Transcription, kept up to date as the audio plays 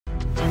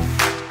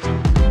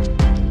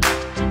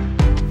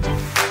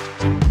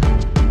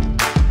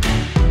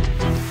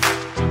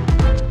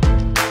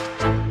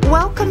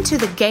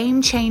the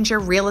Game Changer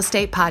Real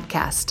Estate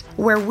Podcast,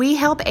 where we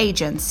help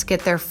agents get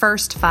their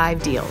first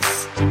 5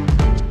 deals.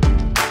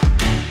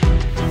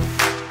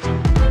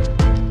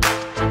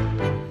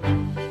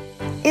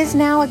 Is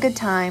now a good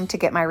time to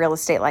get my real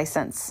estate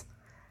license?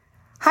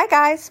 Hi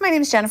guys, my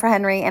name is Jennifer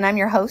Henry and I'm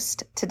your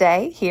host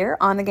today here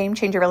on the Game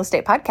Changer Real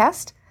Estate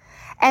Podcast.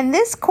 And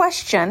this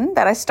question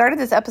that I started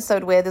this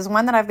episode with is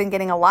one that I've been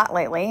getting a lot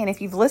lately. And if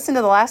you've listened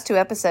to the last 2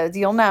 episodes,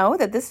 you'll know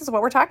that this is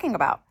what we're talking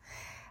about.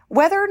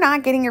 Whether or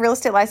not getting your real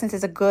estate license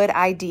is a good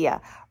idea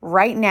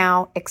right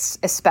now,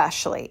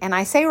 especially. And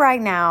I say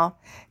right now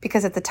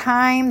because at the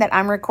time that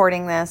I'm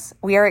recording this,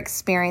 we are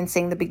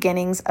experiencing the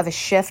beginnings of a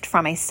shift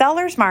from a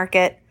seller's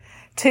market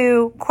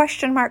to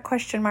question mark.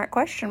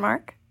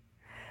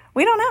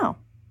 We don't know.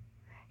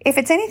 If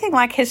it's anything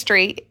like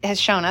history has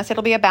shown us,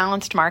 it'll be a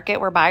balanced market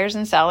where buyers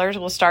and sellers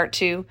will start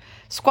to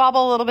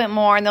squabble a little bit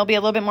more and there'll be a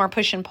little bit more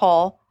push and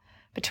pull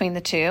between the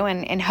two.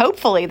 And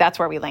hopefully that's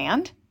where we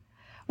land.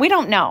 We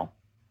don't know.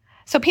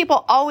 So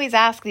people always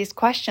ask these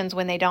questions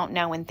when they don't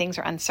know, when things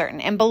are uncertain.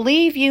 And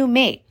believe you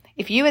me,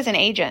 if you as an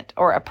agent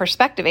or a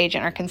prospective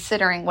agent are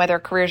considering whether a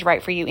career is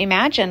right for you,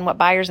 imagine what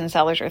buyers and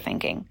sellers are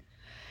thinking.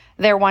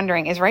 They're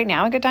wondering, is right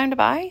now a good time to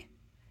buy?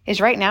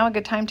 Is right now a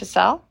good time to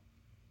sell?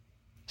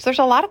 So there's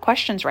a lot of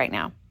questions right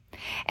now.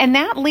 And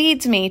that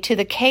leads me to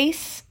the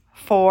case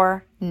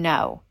for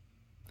no.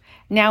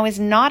 Now is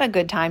not a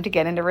good time to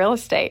get into real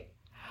estate.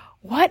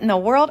 What in the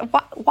world?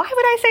 Why would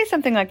I say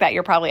something like that?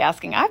 You're probably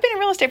asking. I've been in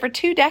real estate for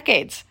 2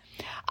 decades.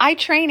 I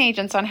train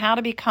agents on how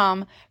to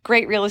become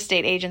great real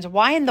estate agents.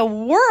 Why in the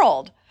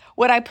world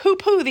would I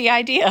poo-poo the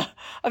idea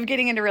of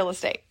getting into real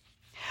estate?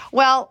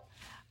 Well,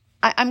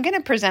 I'm going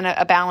to present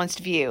a balanced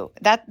view.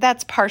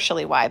 That's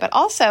partially why, but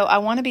also I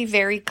want to be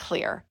very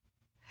clear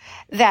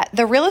that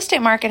the real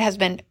estate market has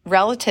been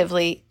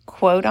relatively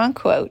quote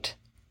unquote,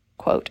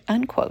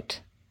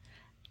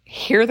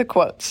 hear the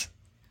quotes.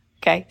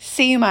 Okay.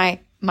 See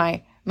my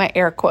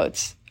air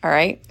quotes. All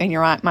right. In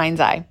your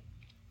mind's eye.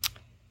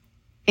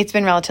 It's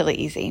been relatively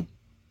easy.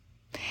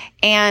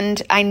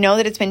 And I know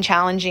that it's been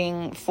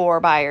challenging for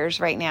buyers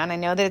right now. And I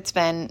know that it's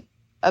been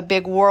a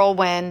big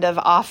whirlwind of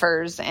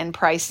offers and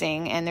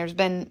pricing. And there's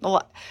been a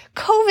lot.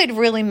 COVID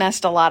really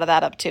messed a lot of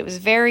that up too. It was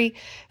very,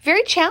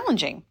 very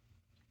challenging.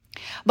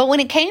 But when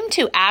it came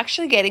to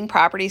actually getting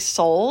properties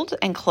sold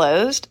and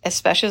closed,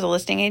 especially as a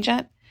listing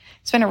agent,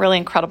 it's been a really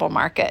incredible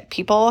market.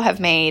 People have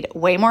made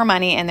way more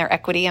money in their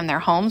equity in their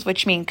homes,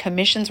 which means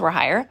commissions were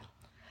higher.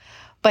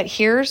 But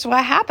here's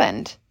what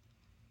happened.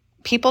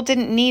 People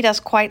didn't need us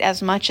quite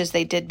as much as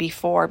they did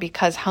before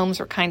because homes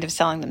were kind of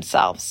selling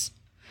themselves.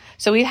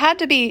 So we had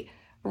to be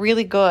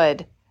really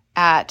good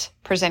at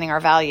presenting our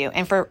value.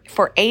 And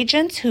for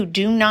agents who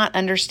do not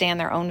understand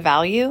their own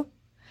value,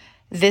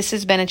 this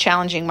has been a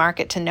challenging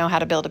market to know how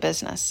to build a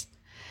business.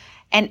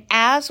 And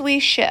as we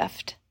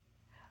shift,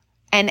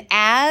 and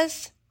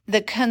as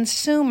the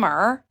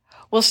consumer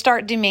will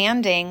start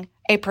demanding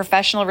a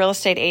professional real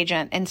estate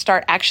agent and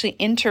start actually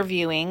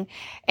interviewing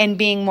and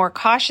being more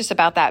cautious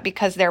about that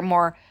because they're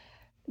more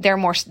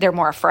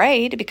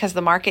afraid because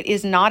the market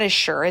is not as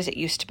sure as it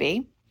used to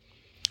be.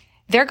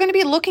 They're going to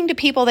be looking to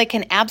people they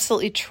can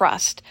absolutely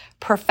trust,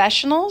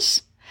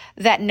 professionals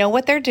that know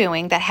what they're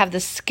doing, that have the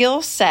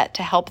skill set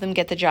to help them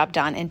get the job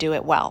done and do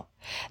it well.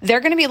 They're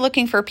going to be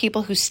looking for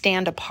people who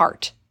stand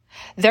apart.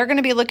 They're going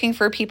to be looking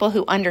for people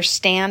who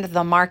understand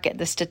the market,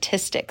 the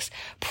statistics,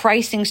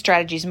 pricing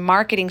strategies,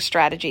 marketing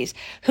strategies,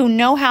 who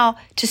know how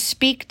to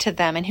speak to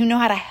them and who know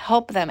how to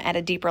help them at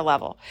a deeper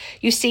level.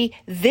 You see,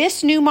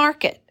 this new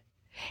market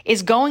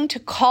is going to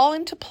call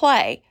into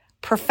play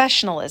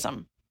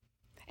professionalism.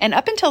 And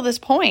up until this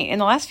point, in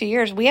the last few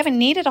years, we haven't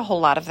needed a whole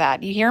lot of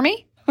that. You hear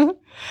me?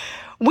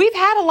 We've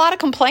had a lot of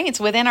complaints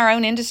within our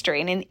own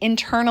industry and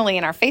internally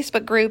in our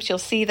Facebook groups. You'll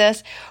see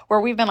this where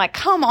we've been like,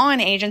 come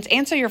on, agents,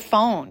 answer your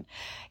phone.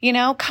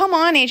 Come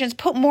on, agents,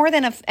 put more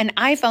than an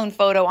iPhone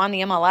photo on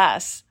the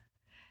MLS.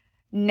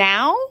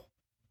 Now,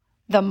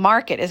 the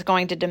market is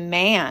going to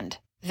demand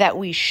that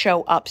we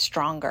show up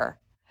stronger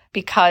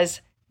because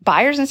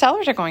buyers and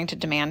sellers are going to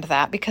demand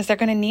that because they're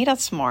going to need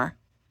us more.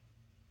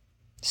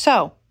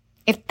 So,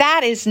 if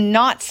that is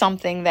not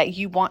something that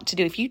you want to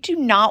do, if you do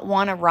not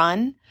want to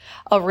run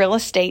a real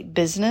estate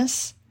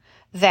business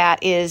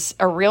that is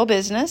a real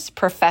business,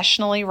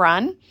 professionally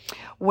run,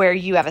 where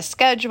you have a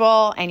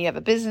schedule and you have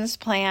a business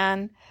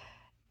plan,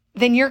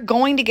 then you're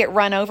going to get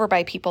run over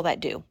by people that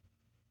do.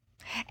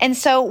 And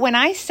so when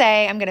I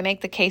say I'm going to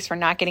make the case for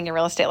not getting a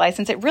real estate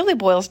license, it really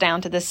boils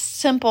down to this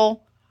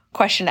simple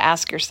question to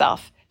ask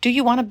yourself. Do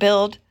you want to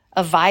build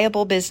a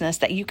viable business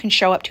that you can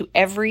show up to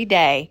every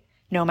day,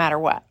 no matter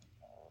what?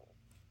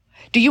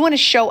 Do you want to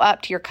show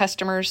up to your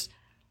customers,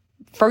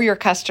 for your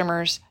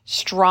customers,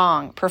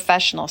 strong,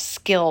 professional,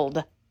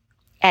 skilled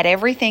at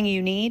everything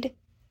you need?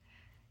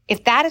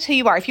 If that is who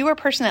you are, if you are a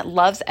person that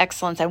loves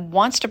excellence and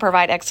wants to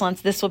provide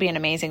excellence, this will be an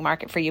amazing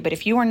market for you. But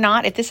if you are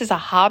not, if this is a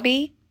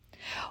hobby,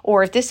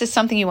 or if this is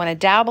something you want to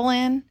dabble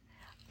in,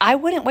 I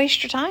wouldn't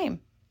waste your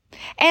time.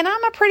 And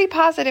I'm a pretty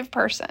positive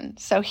person,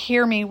 so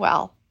hear me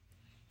well.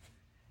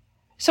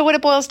 So what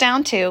it boils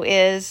down to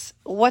is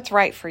what's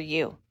right for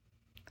you.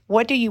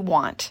 What do you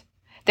want?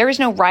 There is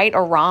no right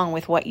or wrong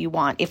with what you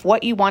want. If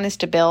what you want is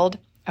to build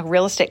a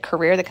real estate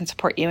career that can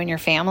support you and your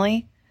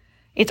family,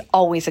 it's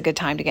always a good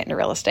time to get into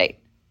real estate.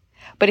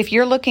 But if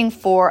you're looking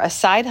for a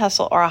side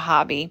hustle or a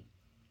hobby,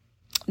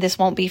 this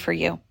won't be for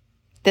you.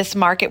 This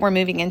market we're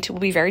moving into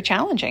will be very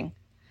challenging.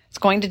 It's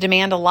going to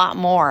demand a lot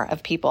more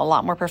of people, a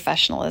lot more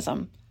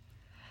professionalism.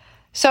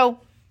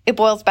 So it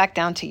boils back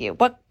down to you.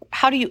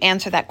 How do you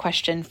answer that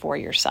question for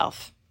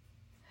yourself?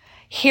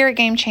 Here at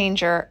Game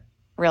Changer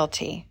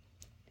Realty,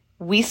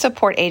 we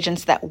support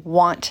agents that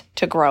want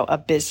to grow a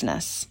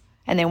business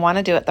and they want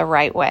to do it the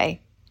right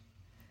way.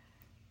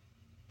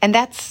 And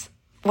that's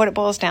what it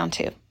boils down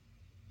to.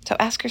 So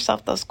ask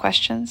yourself those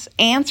questions.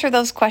 Answer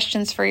those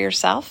questions for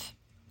yourself.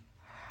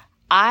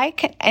 I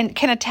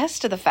can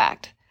attest to the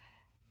fact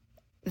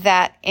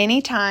that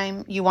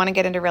anytime you want to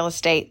get into real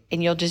estate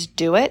and you'll just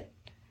do it,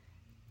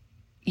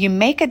 you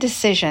make a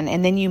decision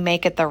and then you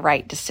make it the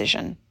right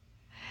decision.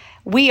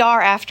 We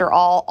are, after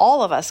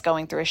all of us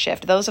going through a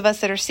shift. Those of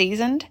us that are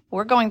seasoned,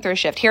 we're going through a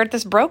shift. Here at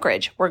this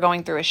brokerage, we're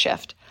going through a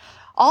shift.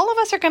 All of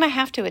us are going to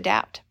have to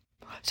adapt.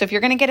 So if you're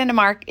going to get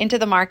into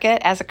the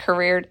market as a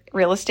career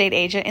real estate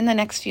agent in the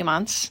next few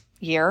months,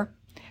 year,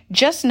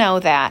 just know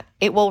that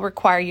it will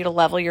require you to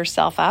level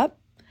yourself up,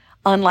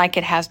 unlike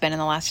it has been in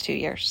the last 2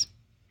 years.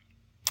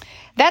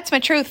 That's my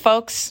truth,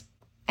 folks.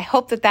 I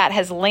hope that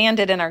has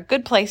landed in a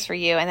good place for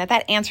you and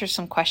that answers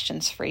some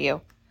questions for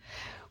you.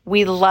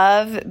 We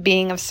love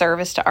being of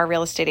service to our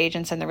real estate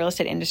agents and the real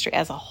estate industry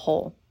as a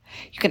whole.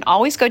 You can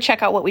always go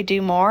check out what we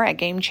do more at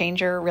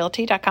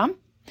GameChangerRealty.com.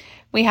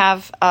 We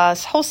have a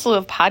whole slew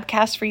of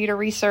podcasts for you to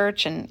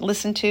research and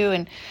listen to,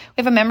 and we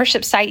have a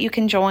membership site you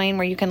can join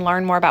where you can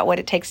learn more about what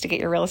it takes to get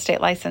your real estate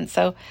license.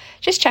 So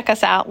just check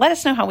us out. Let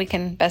us know how we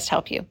can best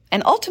help you.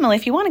 And ultimately,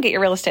 if you want to get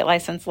your real estate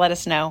license, let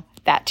us know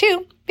that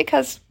too,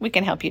 because we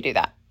can help you do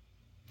that.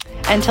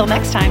 Until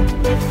next time.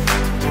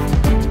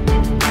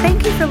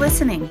 Thank you for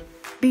listening.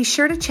 Be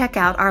sure to check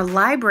out our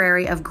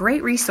library of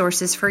great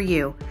resources for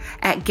you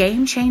at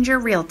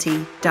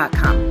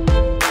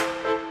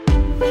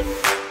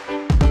GameChangerRealty.com.